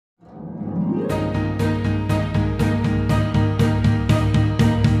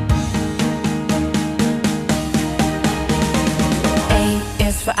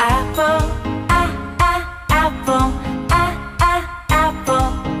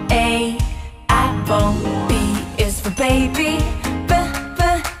baby,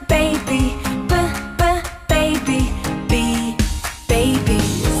 baby, baby, B, baby.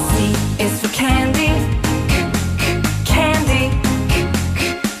 C is for candy, candy,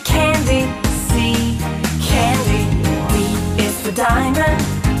 candy, C, candy. D is for diamond,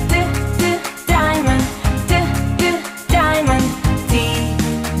 diamond, diamond, D,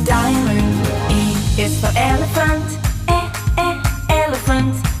 diamond. E is for elephant,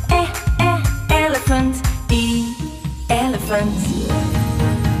 elephant, elephant, E, elephant.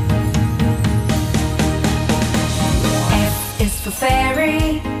 F is for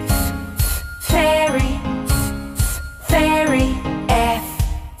fairy, fairy, fairy, F,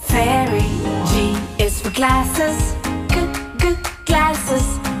 fairy. G is for glasses, glasses,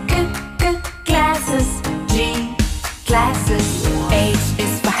 glasses, G, glasses. H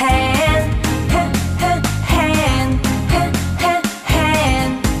is for hand, hand,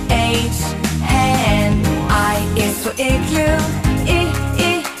 hand, H, hand. I is for igloo,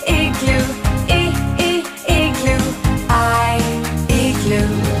 igloo, igloo, I, igloo.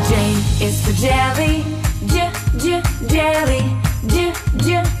 J is for jelly, jelly,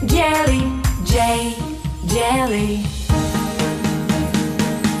 jelly, J, jelly.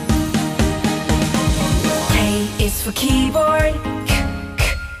 K is for keyboard,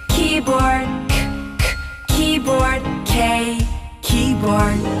 keyboard, keyboard, K,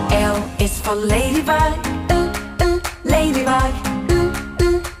 keyboard. L is for ladybug, ladybug,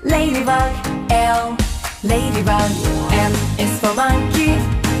 ladybug, L, ladybug. M is for monkey,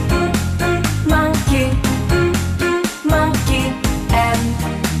 monkey, monkey, M,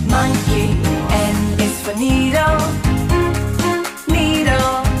 monkey. N is for needle,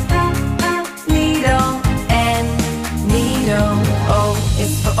 needle, needle, N, needle. O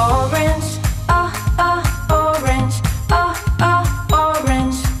is for orange, orange,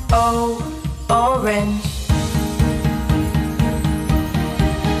 orange, O, orange.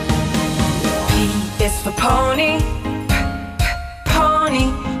 P is for pony, pony,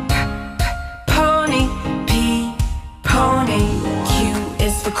 pony, P, pony. Q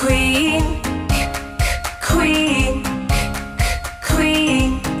is for queen, queen,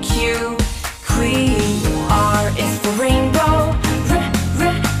 queen, Q, queen. R is for rainbow,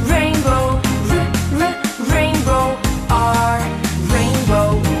 rainbow, rainbow, R, rainbow.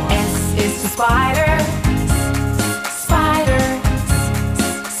 S is for spider, spider,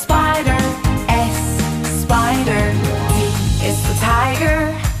 spider, S, spider. T is for tiger,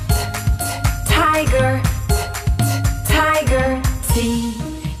 tiger, tiger, T,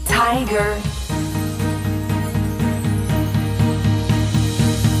 tiger.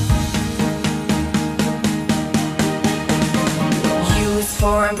 U is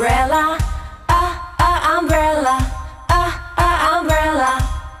for umbrella, umbrella, umbrella,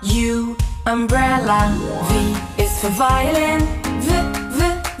 U, umbrella. V is for violin,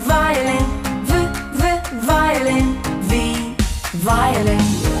 violin, violin, V, violin.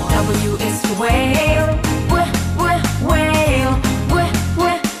 W is for whale, whale,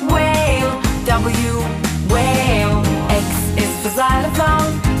 whale, W, whale. X is for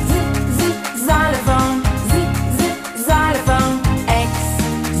xylophone, xylophone, xylophone, X,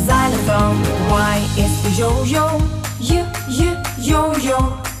 xylophone. Y is for yo-yo, yo-yo,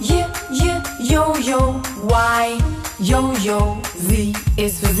 yo-yo, Y, yo-yo. Z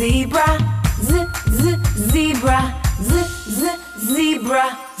is for zebra, zebra,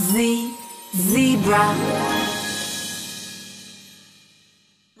 zebra, Z, zebra.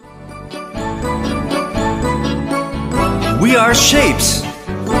 We are shapes.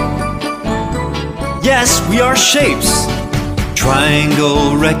 Yes, we are shapes.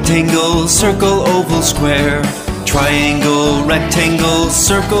 Triangle, rectangle, circle, oval, square. Triangle, rectangle,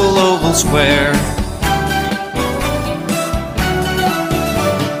 circle, oval, square.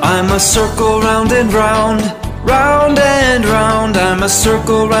 I'm a circle round and round, round and round. I'm a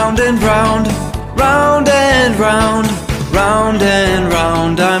circle round and round, round and round, round and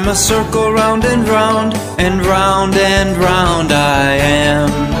round. I'm a circle round and round, and round I am.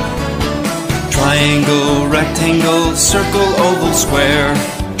 Triangle, rectangle, circle, oval, square.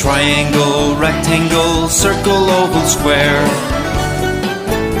 Triangle, rectangle, circle, oval, square.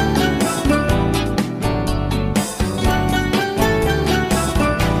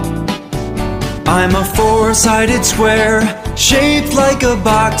 I'm a four-sided square, shaped like a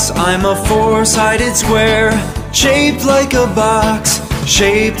box. I'm a four-sided square, shaped like a box,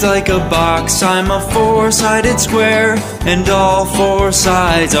 shaped like a box. I'm a four-sided square, and all four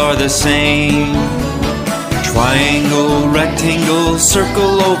sides are the same. Triangle, rectangle,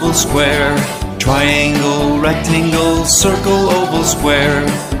 circle, oval, square. Triangle, rectangle, circle, oval, square.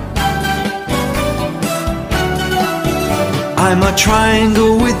 I'm a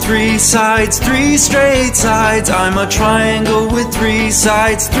triangle with 3 sides, 3 straight sides. I'm a triangle with 3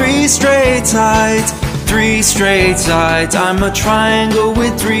 sides, 3 straight sides, 3 straight sides. I'm a triangle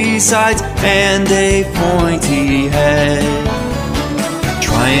with 3 sides and a pointy head.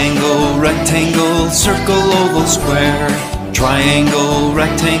 Triangle, rectangle, circle, oval, square. Triangle,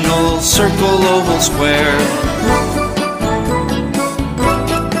 rectangle, circle, oval, square.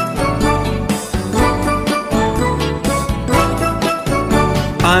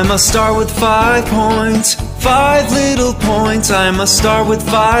 I'm a star with 5 points, 5 little points. I'm a star with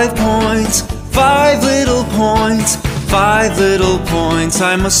 5 points, 5 little points, 5 little points.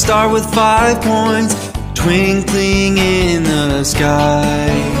 I'm a star with 5 points, twinkling in the sky.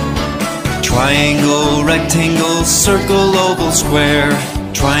 Triangle, rectangle, circle, oval, square.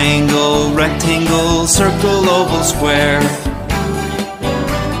 Triangle, rectangle, circle, oval, square.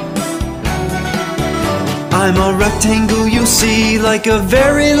 I'm a rectangle you see like a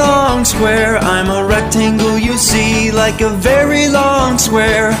very long square. I'm a rectangle you see like a very long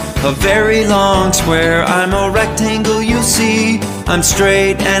square. A very long square. I'm a rectangle you see. I'm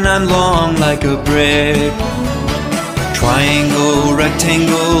straight and I'm long like a brick. Triangle,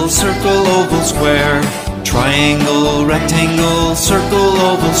 rectangle, circle, oval, square. Triangle, rectangle, circle,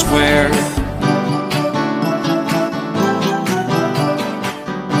 oval, square.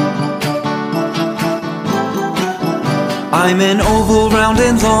 I'm an oval, round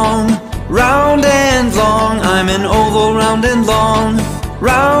and long, round and long. I'm an oval, round and long,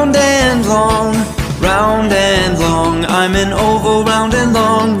 round and long, round and long. I'm an oval, round and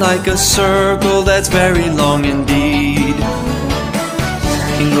long, like a circle that's very long indeed.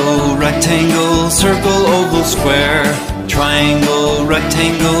 Triangle, rectangle, circle, oval, square. Triangle,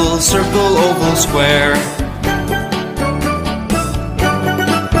 rectangle, circle, oval, square.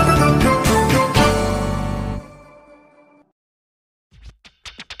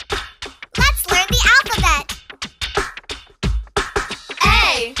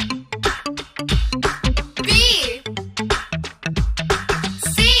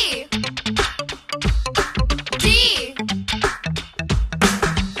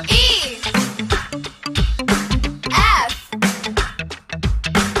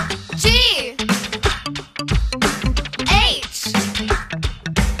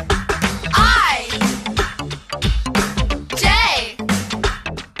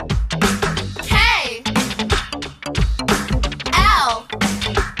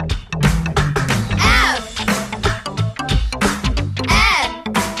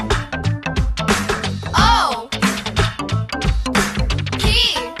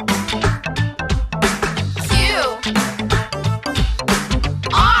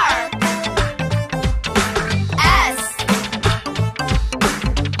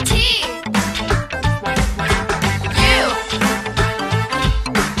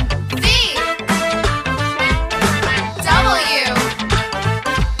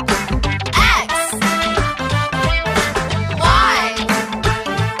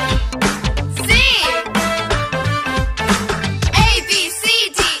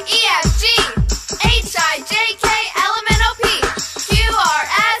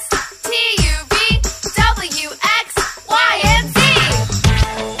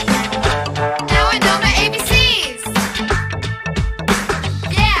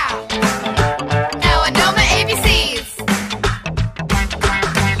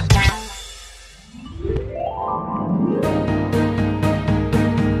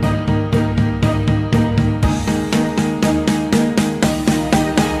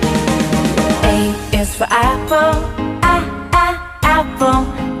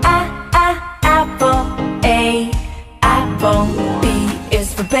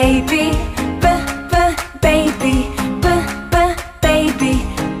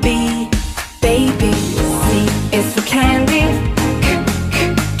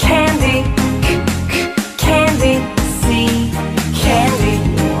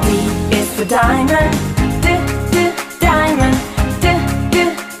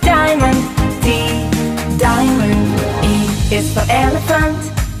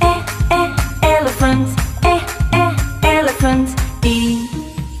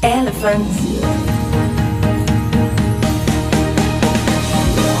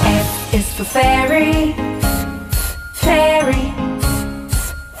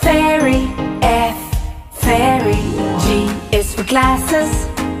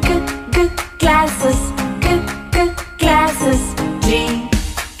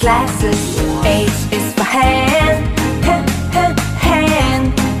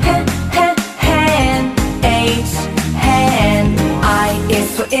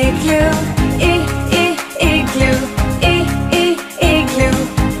 Igloo, igloo,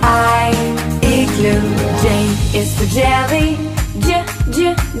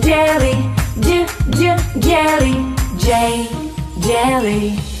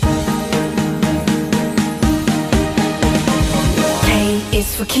 slowly. K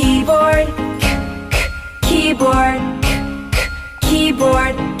is for keyboard, keyboard,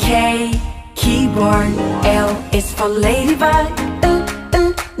 keyboard. K, keyboard. L is for ladybug,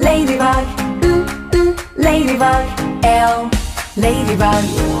 ladybug, ladybug. L, ladybug.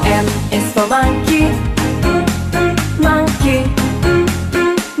 M is for monkey, monkey,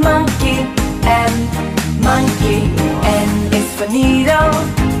 monkey. M, monkey. N is for needle,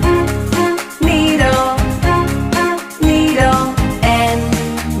 needle, needle. N,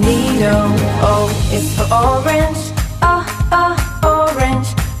 needle. O is for orange, orange,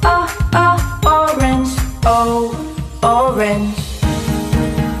 orange. O, orange.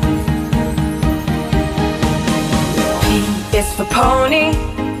 P is for pony,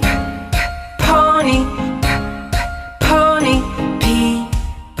 pony, pony. P,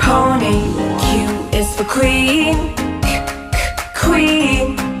 pony. Q is for queen,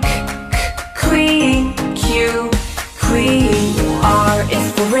 queen, queen. Q, queen. R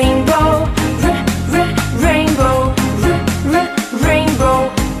is for rainbow, rainbow, rainbow.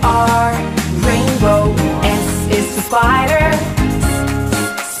 R, rainbow. S is for spider,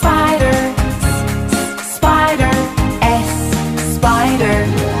 spider, spider. S, spider.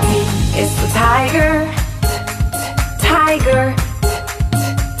 T is for tiger, tiger,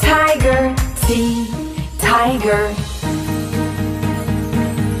 tiger. T, tiger.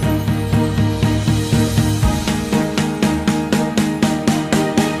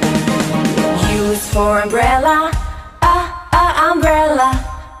 U is for umbrella, umbrella,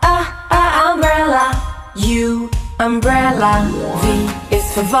 umbrella. U, umbrella. V is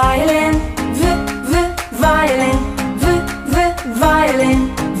for violin, violin, violin.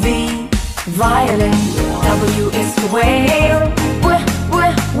 V, violin. W is for whale,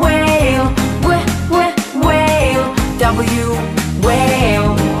 whale, whale. W,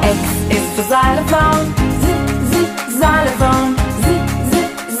 whale. X is for xylophone, xylophone,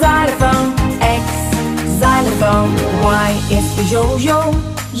 xylophone. X, xylophone. Y is for yo-yo,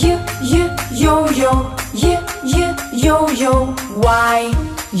 yo-yo, yo-yo. Y,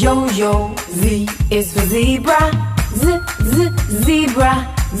 yo-yo. Z is for zebra, zebra,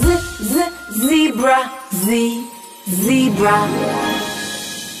 zebra. Z, zebra.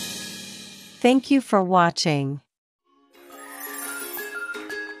 Thank you for watching.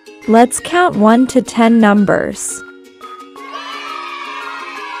 Let's count 1 to 10 numbers.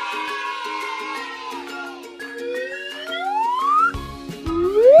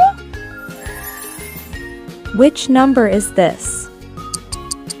 Which number is this?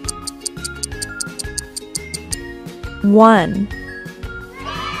 1.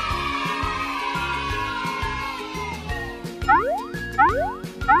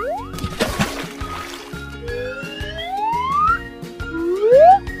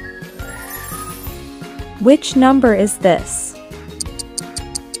 Which number is this?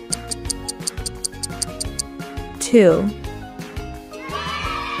 2.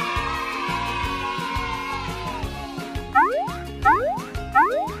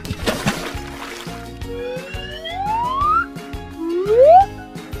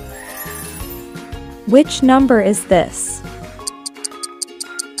 Which number is this?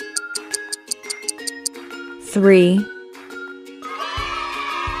 3.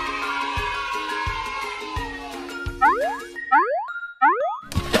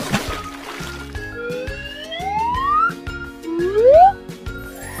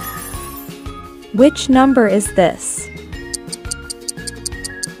 Which number is this?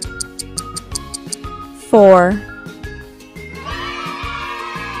 4.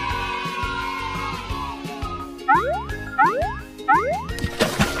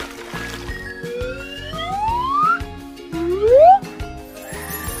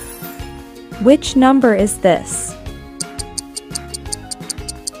 Which number is this?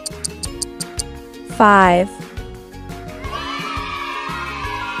 5.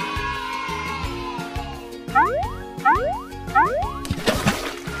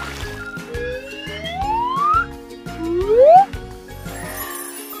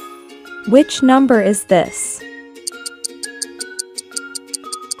 Which number is this?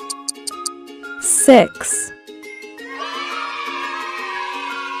 6.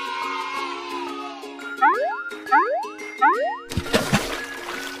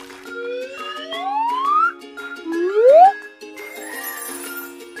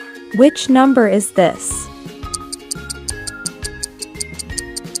 Which number is this?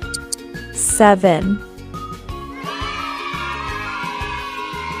 7.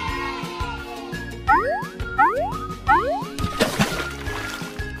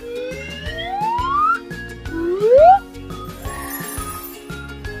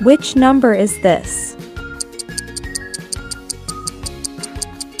 Which number is this?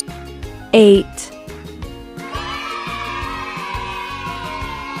 8.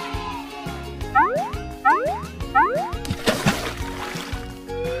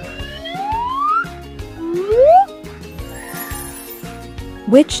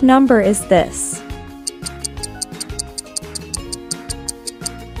 Which number is this?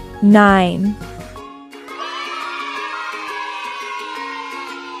 9.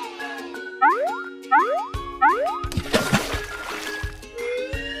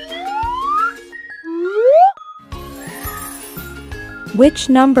 Which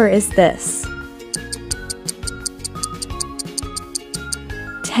number is this?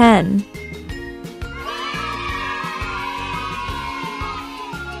 10.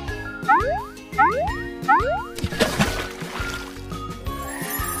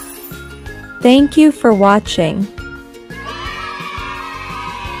 Thank you for watching.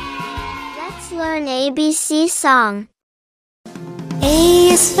 Let's learn ABC song. A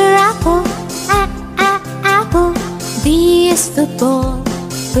is for apple, apple. B is for ball,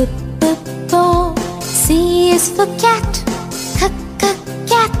 ball. C is for cat,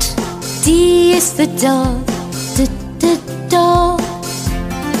 cat. D is for dog, dog.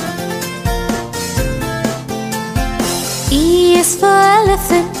 E is for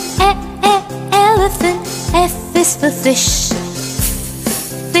elephant, elephant. F is for fish,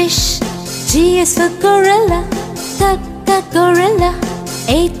 fish. G is for gorilla, gorilla.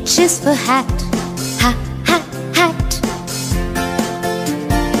 H is for hat, hat.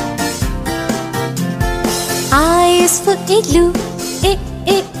 I is for igloo,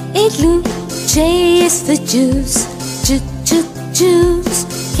 igloo. J is for juice, juice.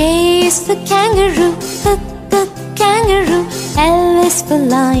 K is for kangaroo, kangaroo. L is for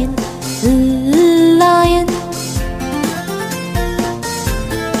lion, lion.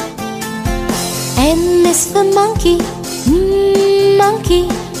 M is for monkey, monkey.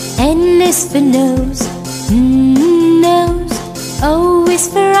 N is for nose, nose. O is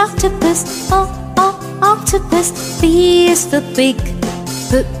for octopus, octopus. P is for pig,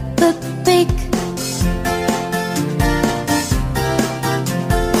 pig.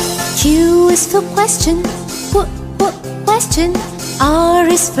 Q is for question, question. R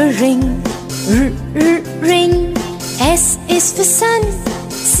is for ring, ring. S is for sun,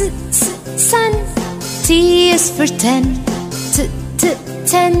 sun. T is for ten,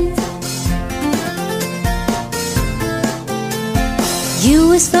 ten.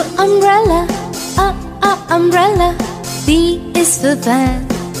 U is for umbrella, umbrella. V is for van,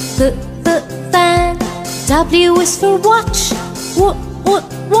 van. W is for watch,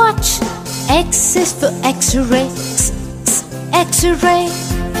 watch. X is for X-ray, X-ray.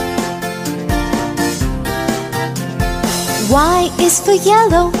 Y is for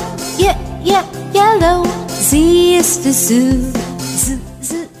yellow, yellow. Z is for zoo, zoo.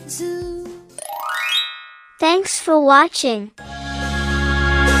 Thanks for watching.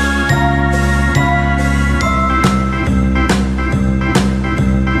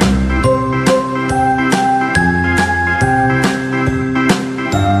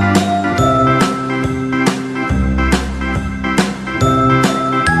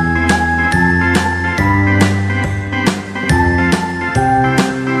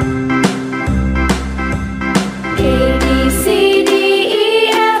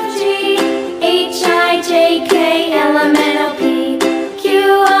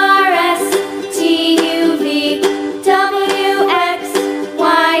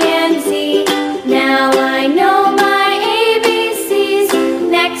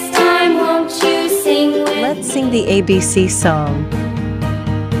 The ABC song.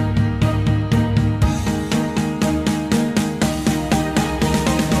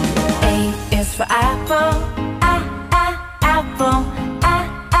 A is for apple, apple,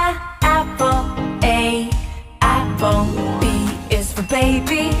 apple. A, apple. B is for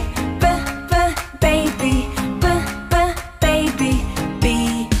baby, baby, baby.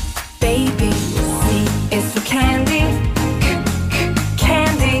 B, baby. C is for candy,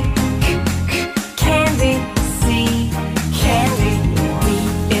 candy.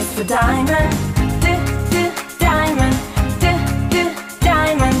 Diamond, diamond,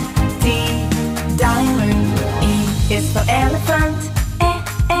 diamond. D, diamond. E is for elephant,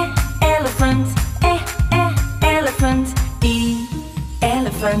 elephant, elephant. E,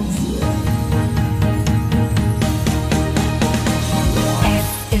 elephant. F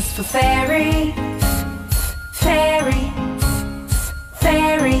is for fairy, fairy,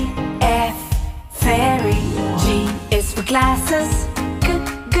 fairy. F, fairy. G is for glasses,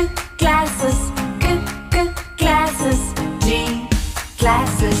 glasses, glasses. G,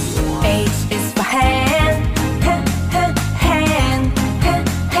 glasses. H is for hand, hand,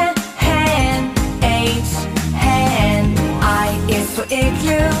 hand, hand. H, hand. I is for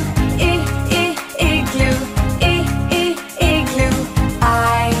igloo, igloo, igloo.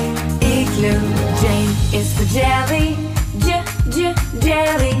 I, igloo. J is for jelly,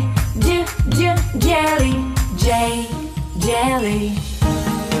 jelly, jelly. J, jelly.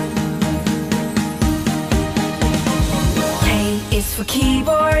 K is for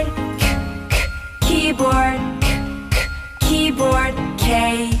keyboard, keyboard, keyboard. K,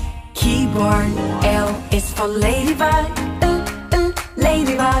 keyboard. L is for ladybug,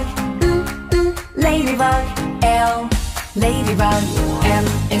 ladybug, ladybug. L, ladybug. M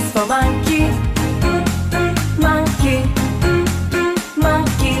is for monkey, monkey,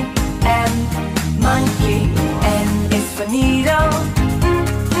 monkey. M, monkey. N is for needle,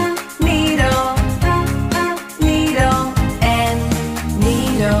 needle, needle. N,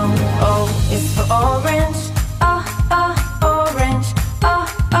 needle. O is for orange, orange,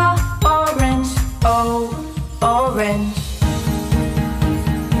 orange. O, orange.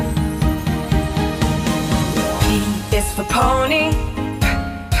 P is for pony,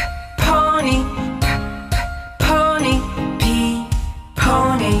 pony, pony. P,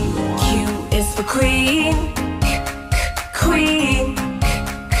 pony. Q is for queen, queen,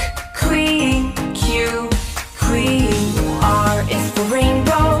 queen. Q, queen. R is for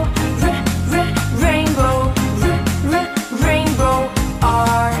rainbow, rainbow, rainbow.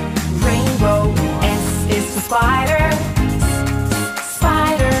 R, rainbow. S is for spider,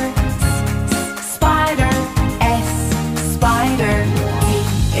 spider, spider. S, spider. T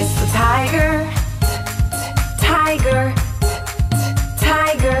is for tiger, tiger,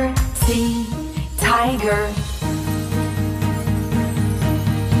 tiger. T, tiger.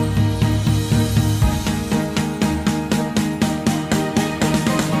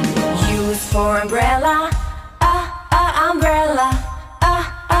 U is for umbrella, umbrella,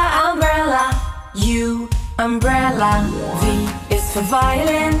 umbrella. U, umbrella. V is for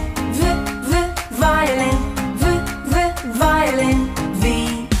violin, violin, violin. V,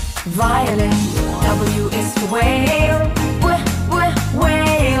 violin. W is for whale,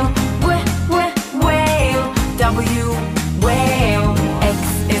 whale, whale. W, whale. X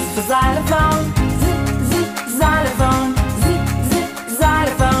is for xylophone, xylophone,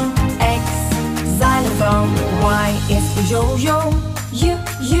 xylophone. X, xylophone. Y is for yo-yo,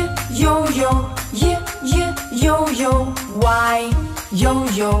 yo-yo, yo-yo. Y,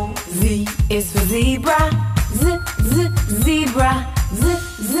 yo-yo. Z is for zebra, zebra,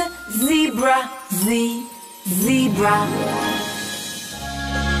 zebra. Z, zebra.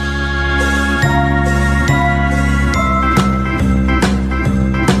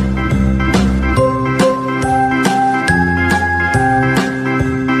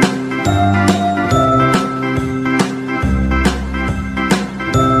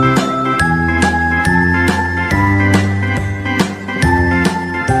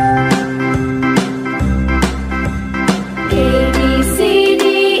 A, B, C, D,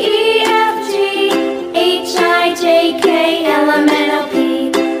 E, F, G, H, I, J, K,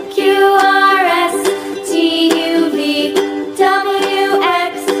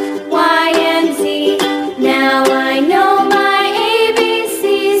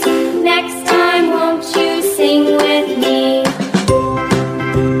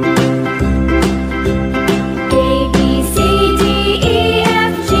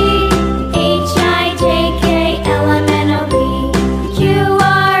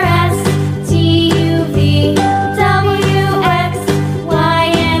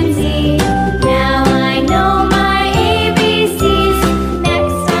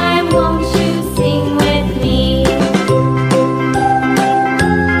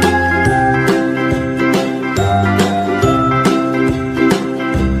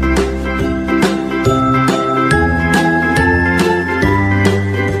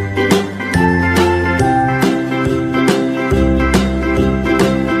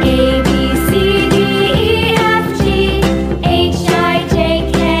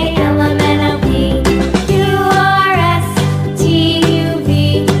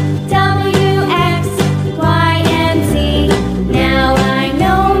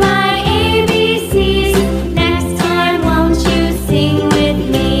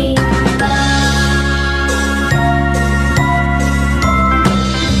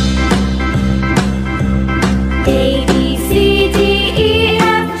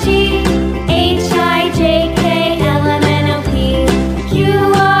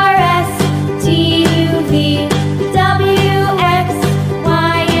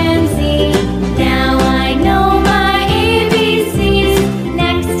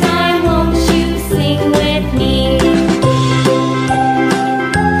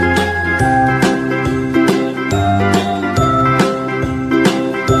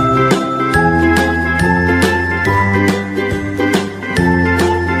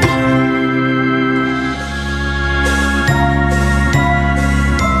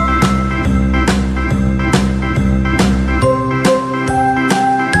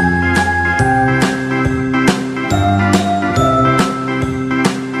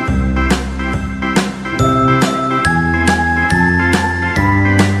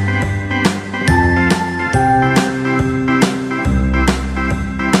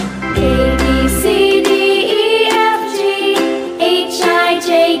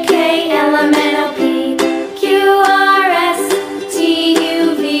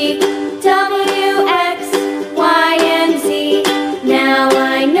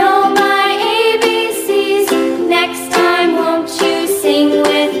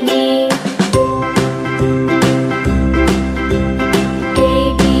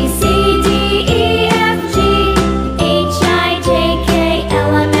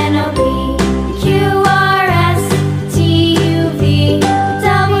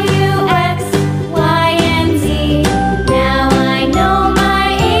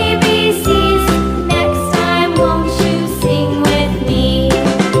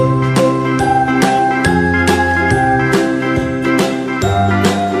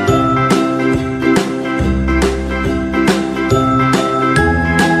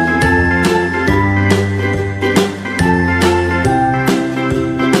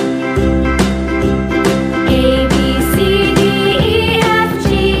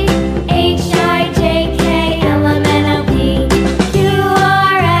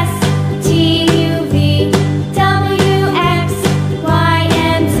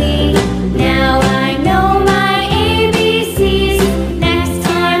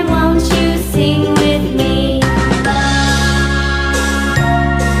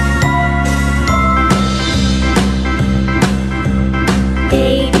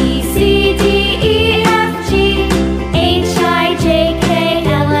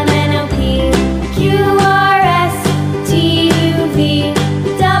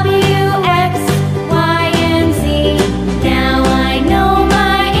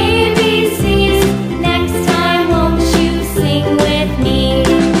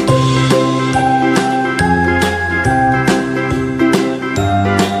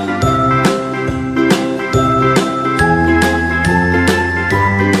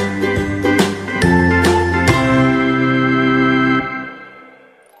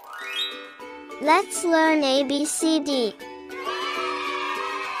 Let's learn ABCD.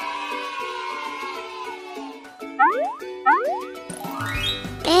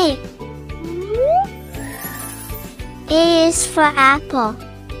 A. A is for apple.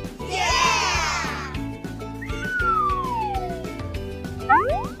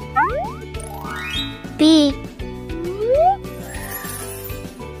 B.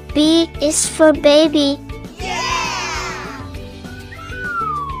 B is for baby.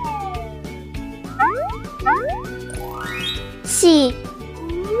 C.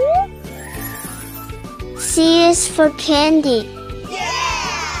 C is for candy.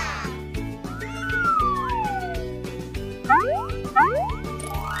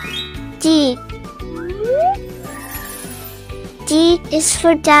 D. D is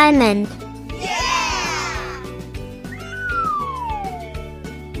for diamond.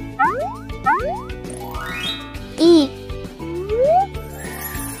 E.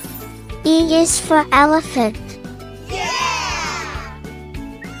 E is for elephant.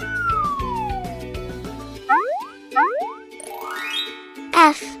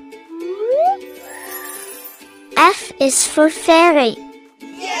 F. F is for fairy.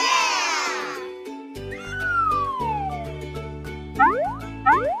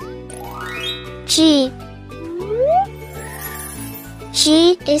 G.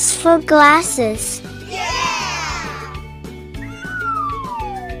 G is for glasses.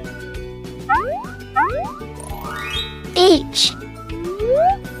 H.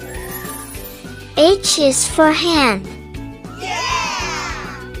 H is for hand.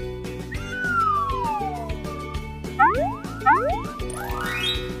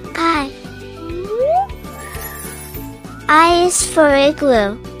 I. I is for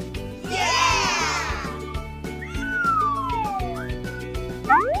igloo.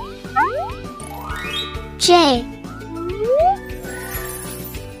 J.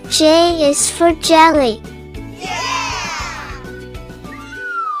 J is for jelly.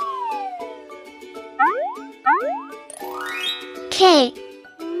 K.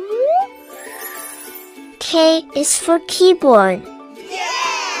 K is for keyboard.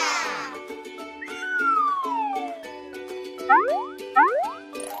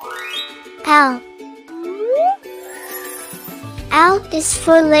 L. L is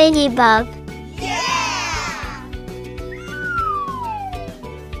for ladybug.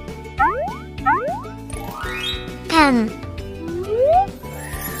 M.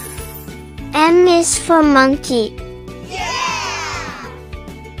 M is for monkey.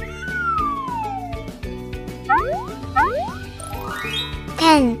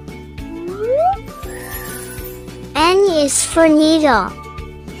 N. N is for needle.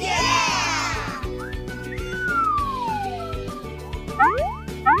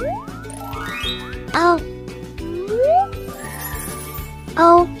 O.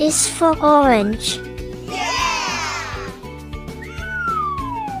 O is for orange.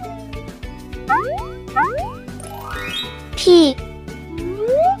 P.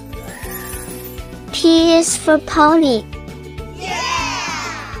 P is for pony.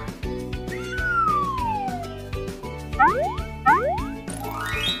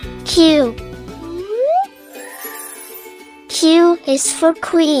 Q. Q is for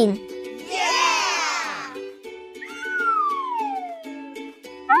queen.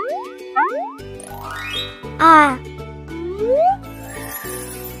 R.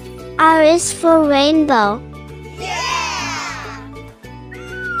 R is for rainbow.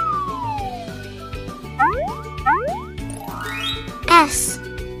 S.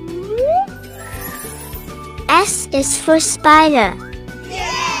 S is for spider.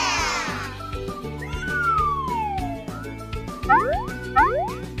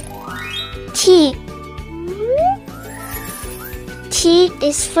 T. T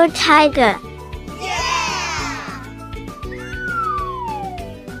is for tiger.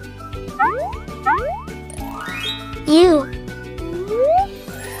 U.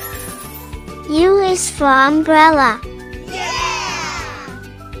 U is for umbrella.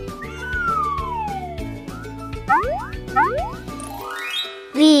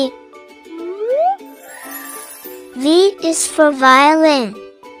 V. V is for violin.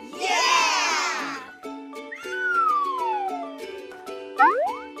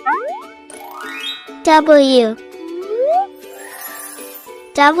 W.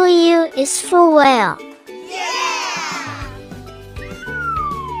 W is for whale.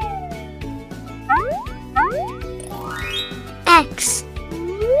 X.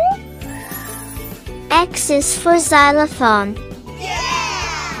 X is for xylophone.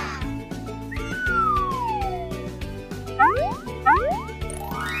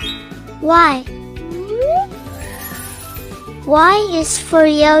 Y. Y is for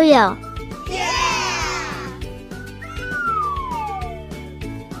yo-yo.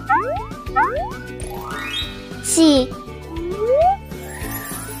 Z.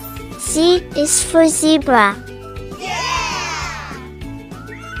 Z is for zebra.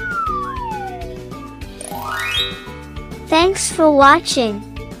 Thanks for watching.